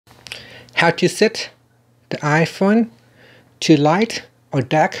how to set the iPhone to light or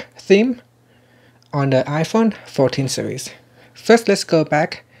dark theme on the iPhone 14 series. First, let's go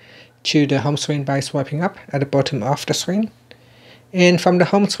back to the home screen by swiping up at the bottom of the screen. And from the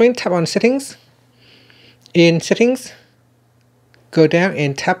home screen, tap on Settings. In Settings, go down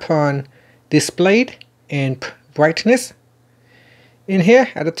and tap on Display and Brightness. In here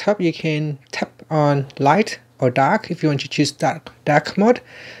at the top, you can tap on Light or Dark. If you want to choose dark mode,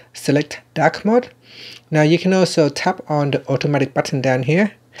 select dark mode. Now you can also tap on the automatic button down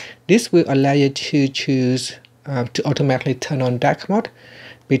here. This will allow you to choose to automatically turn on dark mode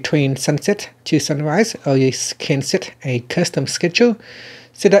between sunset to sunrise, or you can set a custom schedule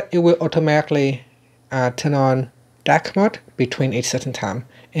so that it will automatically turn on dark mode between a certain time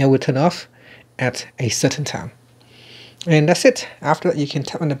and will turn off at a certain time. And that's it. After that, you can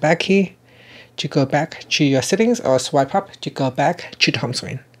tap on the back key to go back to your settings, or swipe up to go back to the home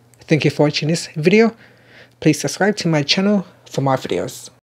screen. Thank you for watching this video. Please subscribe to my channel for more videos.